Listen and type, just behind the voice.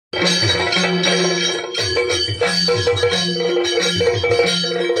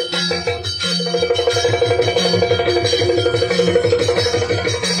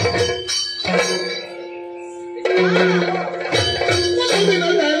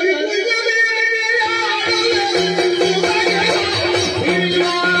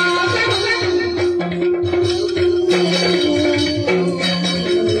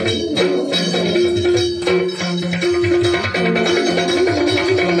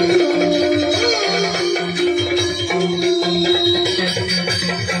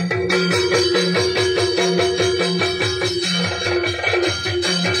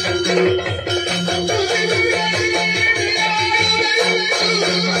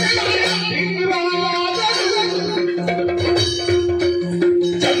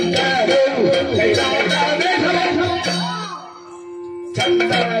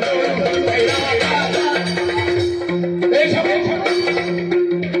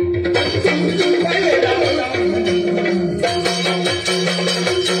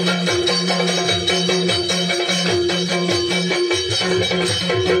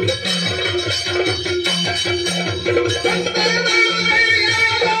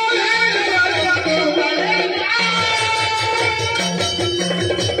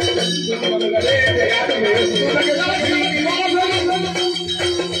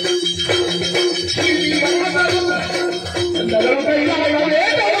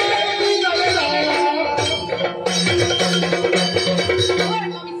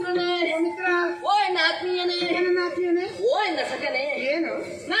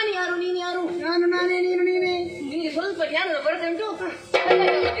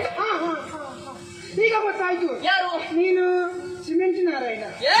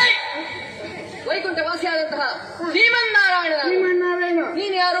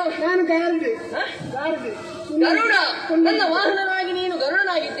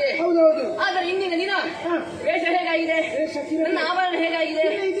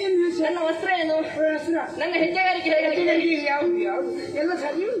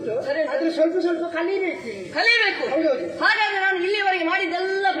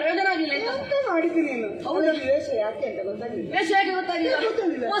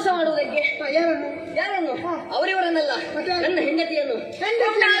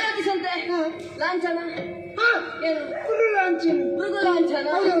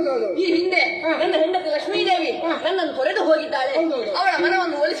ಈ ಹಿಂದೆ ನನ್ನ ಹೆಂಡತಿ ಲಕ್ಷ್ಮೀದೇವಿ ನನ್ನನ್ನು ತೊರೆದು ಹೋಗಿದ್ದಾಳೆ. ಅವಳ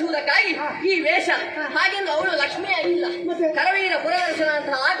ಮನವನ್ನು ಒಲಿಸುವುದಕ್ಕಾಗಿ ಈ ವೇಷ. ಹಾಗೆಂದು ಅವಳು ಲಕ್ಷ್ಮಿಯಾಗಿಲ್ಲ, ಕರವೀರ ಪುರದರ್ಶನ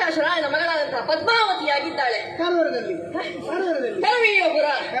ಅಂತಹ ಆಕಾಶರಾಯನ ಮಗಳಾದಂತಹ ಪದ್ಮಾವತಿಯಾಗಿದ್ದಾಳೆ. ಕರವೀರಪುರ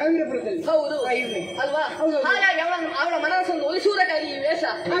ಹೌದು ಅಲ್ವಾ? ಹಾಗಾಗಿ ಅವಳ ಮನಸ್ಸನ್ನು ಒಲಿಸುವುದಕ್ಕಾಗಿ ಈ ವೇಷ.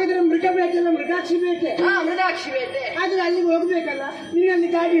 ಹಾಗಾದ್ರೆ ಮೃಗ ಬೇಕಲ್ಲ, ಮೃಗಾಕ್ಷಿ ಬೇಕೆ. ಮೃಗಾಕ್ಷಿ ಬೇಕೆ. ಆದ್ರೆ ಅಲ್ಲಿಗೆ ಹೋಗ್ಬೇಕಲ್ಲ, ನಿನ್ನಲ್ಲಿ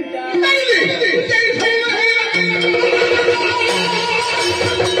ಗಾಡಿ ಉಂಟಾ?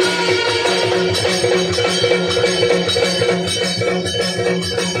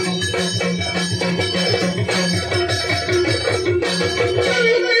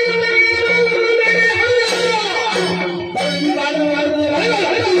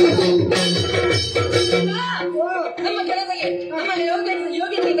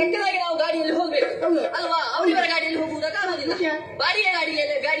 ಯೋಗ್ಯತೆ ತಕ್ಕದಾಗಿ ನಾವು ಗಾಡಿಯಲ್ಲಿ ಹೋಗ್ಬೇಕು ಅಲ್ವಾ? ಅವರಿವರ ಗಾಡಿಯಲ್ಲಿ ಹೋಗುವುದಕ್ಕಾಗೋದಿಲ್ಲ, ಬಾಡಿಗೆ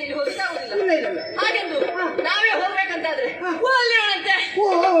ಗಾಡಿಯಲ್ಲಿ ಹೋಗುವುದಕ್ಕಾಗೋದಿಲ್ಲ. ಹಾಗೆಂದು ನಾವೇ ಹೋಗ್ಬೇಕಂತಾದ್ರೆ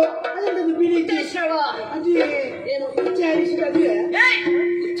ಏನು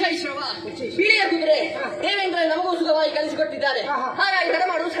ಉಚ್ಚೈಶ್ರವ ಬಿಳಿಯ ಕುದುರೆ ದೇವೇಂದ್ರ ನಮಗೂ ಸುಖವಾಗಿ ಕಲಿಸಿಕೊಟ್ಟಿದ್ದಾರೆ. ಹಾಗಾಗಿ ತಡ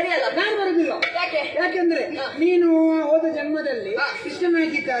ಮಾಡುವುದು ಸರಿಯಲ್ಲ. ನಾನು ಬರುದಿಲ್ಲ. ಯಾಕೆಂದ್ರೆ ನೀನು ಹೋದ ಜನ್ಮದಲ್ಲಿ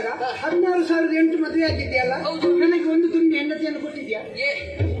ಕೃಷ್ಣನಾಗಿದ್ದಾಗ 16,008 ಮದುವೆ ಆಗಿದ್ಯಲ್ಲ, ನನಗೆ ಒಂದು ತುಂಡು ಹೆಂಡತಿಯನ್ನು ಕೊಟ್ಟಿದ್ಯಾ?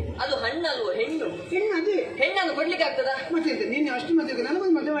 ಅದು ಹಣ್ಣಲ್ವ? ಹೆಣ್ಣು ಅದೇ ಹೆಣ್ಣನ್ನು ಕೊಡ್ಲಿಕ್ಕೆ ಆಗ್ತದ? ಮತ್ತೆ ನಿನ್ನೆ ಅಷ್ಟು ಮದುವೆ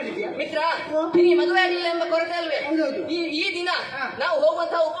ನನಗೊಂದು ಮದುವೆ ಮಾಡಿದ್ಯಾ? ಮಿತ್ರ, ನಿಮಗೆ ಮದುವೆ ಆಗಿಲ್ಲ ಎಂಬ ಕೊರತೆ ಅಲ್ವೇ? ಈ ದಿನ ನಾವು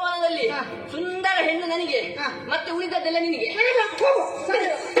ಹೋಗುವಂತಹ ಉಪವನದಲ್ಲಿ ಸುಂದರ ಹೆಣ್ಣು ನನಗೆ, ಮತ್ತೆ ಉಳಿದದ್ದೆಲ್ಲ ನಿನಗೆ.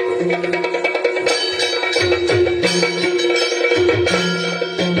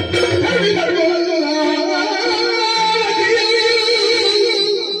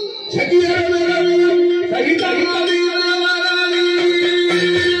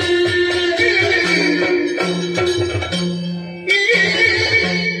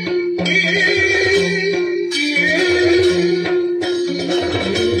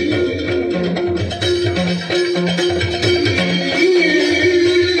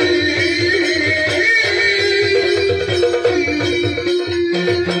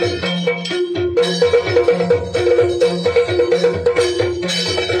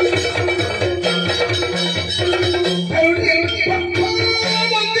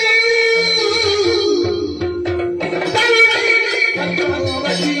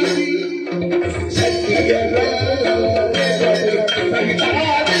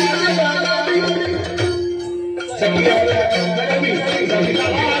 Thank you.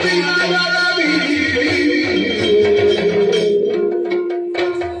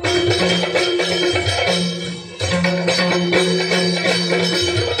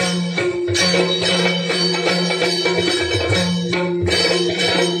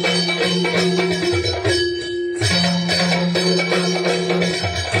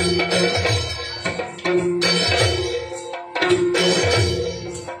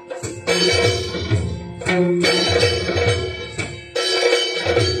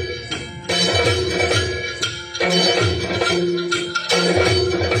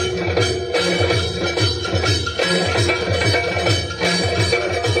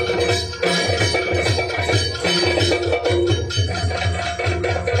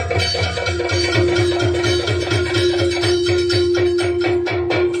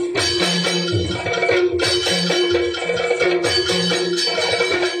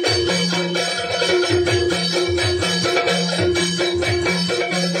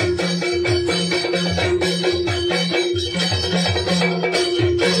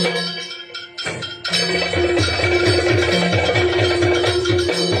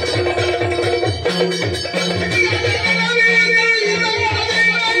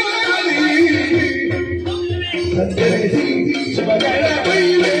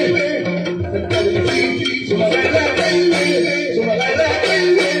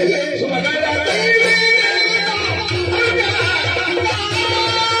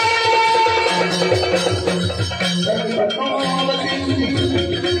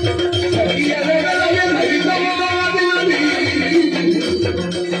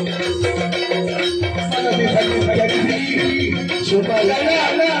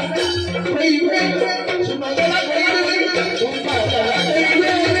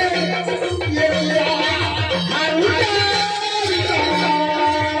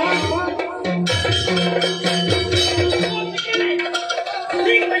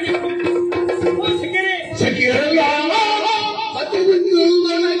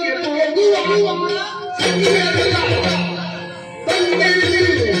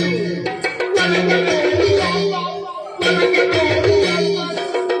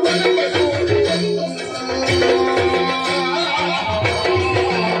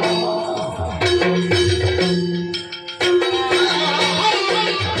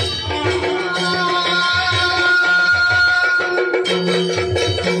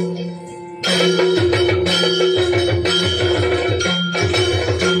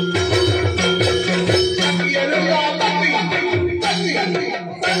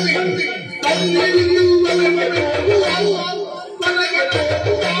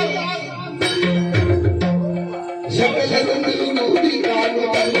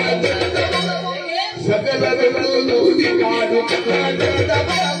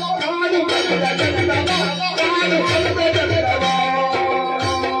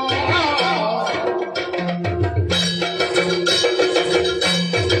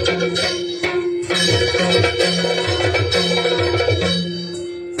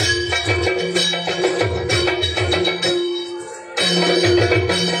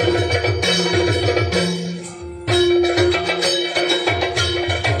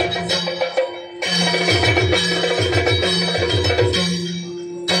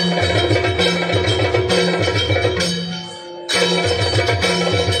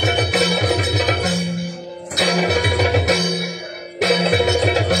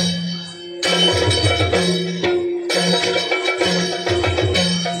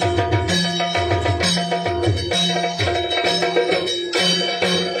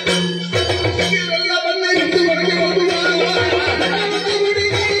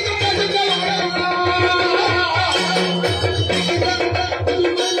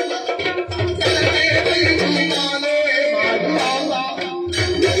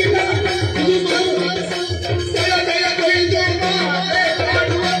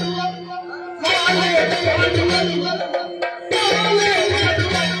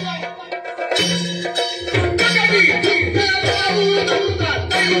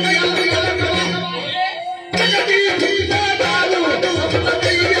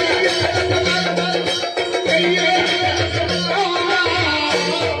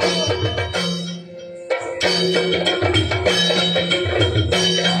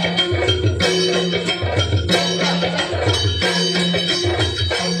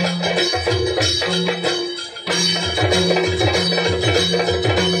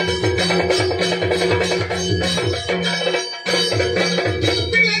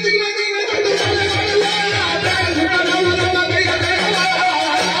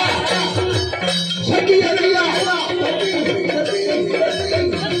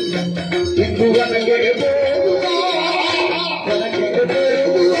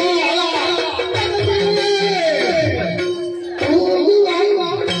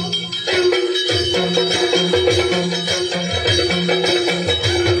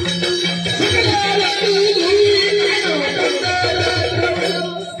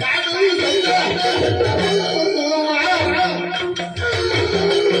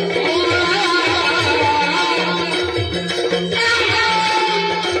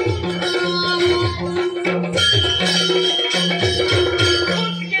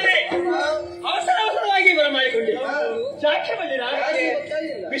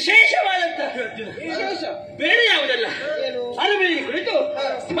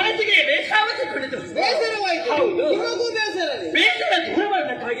 ಮಾಡಿದ್ದು. ಬೇಸರವಾಯ್ತು. ಹೌದು. ನಿಮಗೂ ಬೇಸರ. ಬೇಸರ ದೂರ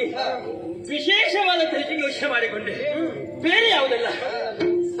ಮಾಡಬೇಕಾಗಿ ವಿಶೇಷವಾದ ತನಿಖೆಗೆ ಯೋಚನೆ ಮಾಡಿಕೊಂಡೆ. ಬೇರೆ ಯಾವುದಲ್ಲ,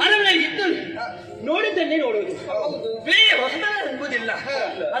 ಅರಮನೆಯಲ್ಲಿ ಇದ್ದು ನೋಡಿದ್ದನ್ನೇ ನೋಡುವುದು, ಬೇರೆ ಹೊಸತನ ಎಂಬುದಿಲ್ಲ.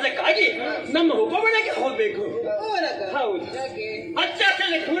 ಅದಕ್ಕಾಗಿ ನಮ್ಮ ಉಪವನಕ್ಕೆ ಹೋಗ್ಬೇಕು. ಹೌದು,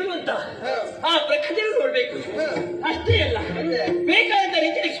 ಅತ್ಯಾಸಲ್ಲಿ ಕೂಡುವಂತ ಆ ಪ್ರಕೃತಿಯನ್ನು ನೋಡ್ಬೇಕು. ಅಷ್ಟೇ ಅಲ್ಲ, ಬೇಕಾದ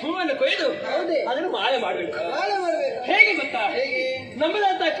ರೀತಿಯಲ್ಲಿ ಹೂವನ್ನು ಕೊಯ್ದು ಅದನ್ನು ಮಾಲೆ ಮಾಡಬೇಕು. ಹೇಗೆ ಗೊತ್ತಾ,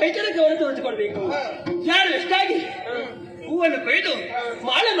 ನಮ್ಮದಂತ ಕೈಚಲಕವನ್ನು ತೋರಿಸಿಕೊಡ್ಬೇಕು. ಯಾರು ಎಷ್ಟಾಗಿ ಹೂವನ್ನು ಕೊಯ್ದು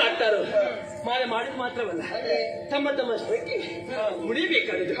ಮಾಲೆ ಮಾಡ್ತಾರೋ, ಮಾಲೆ ಮಾಡಿದ್ ಮಾತ್ರವಲ್ಲ, ತಮ್ಮ ತಮ್ಮ ಸ್ಥಳಕ್ಕೆ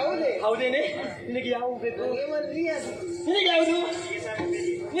ಮುಡಿಬೇಕಾದದ್ದು. ಹೌದೇನೆ? ನಿನಗೆ ಯಾವ ಬೇಕು? ನಿನಗೆ ಯಾವುದು?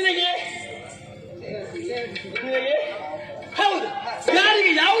 ನಿನಗೆ ಹೌದು,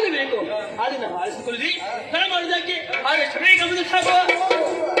 ಯಾರಿಗೆ ಯಾವುದು ಬೇಕು ಅದನ್ನು ಆರಿಸಿಕೊಳ್ಳಿ. ತಡ ಮಾಡುವುದಕ್ಕೆ ಹಾಗೆ ಸಮಯ ಗಮನ ಸಾಕು.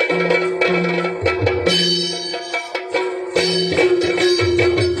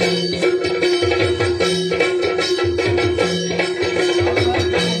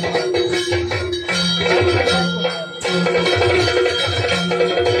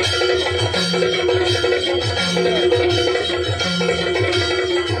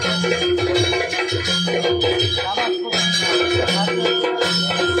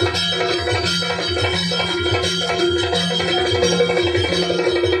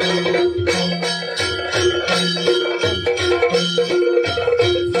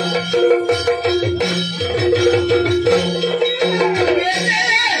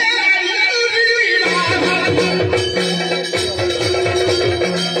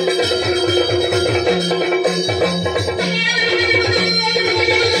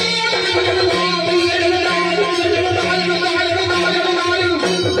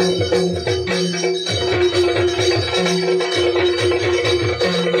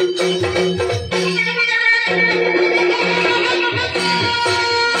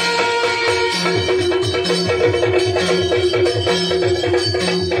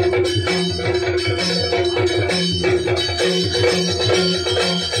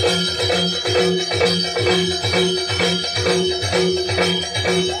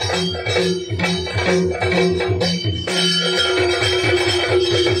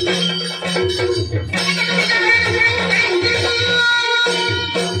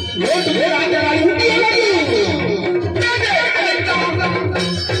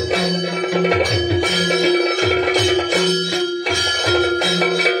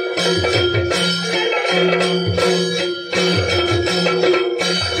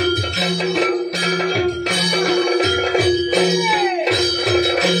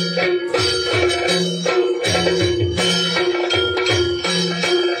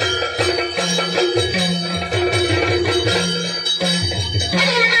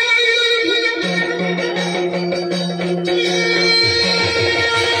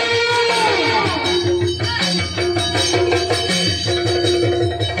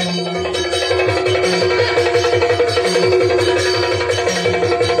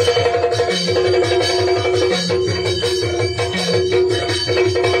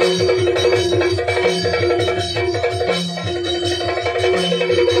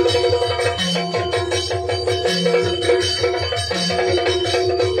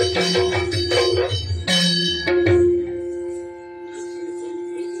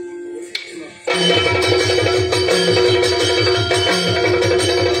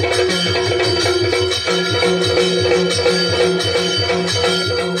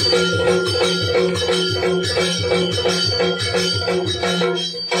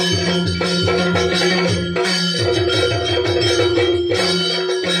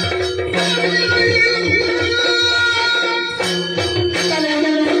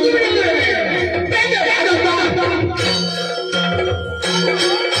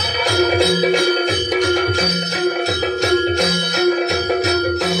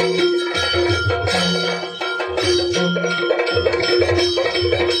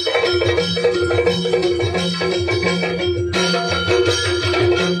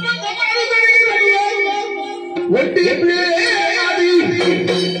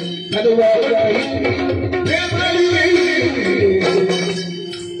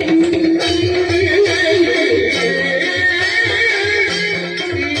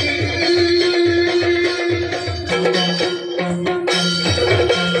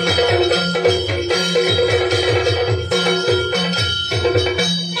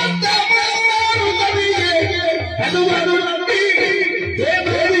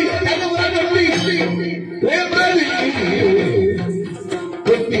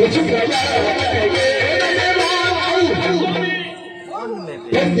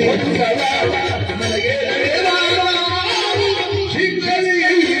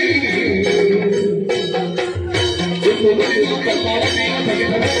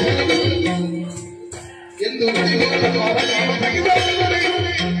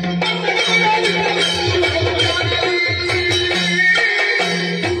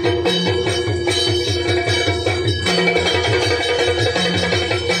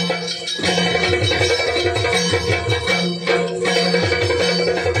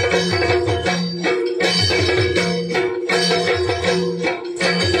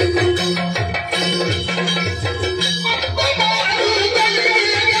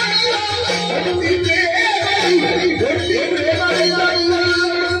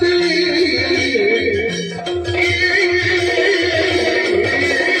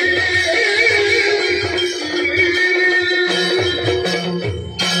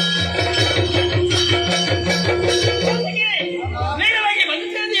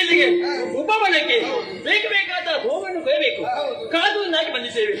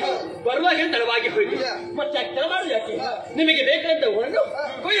 ನಿಮಗೆ ಬೇಕಾದ ಹೊರಡು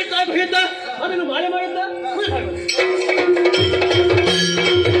ಕೊಯ್ಯುತ್ತಾ ಅದನ್ನು ಮಾಲೆ ಮಾಡುತ್ತಾ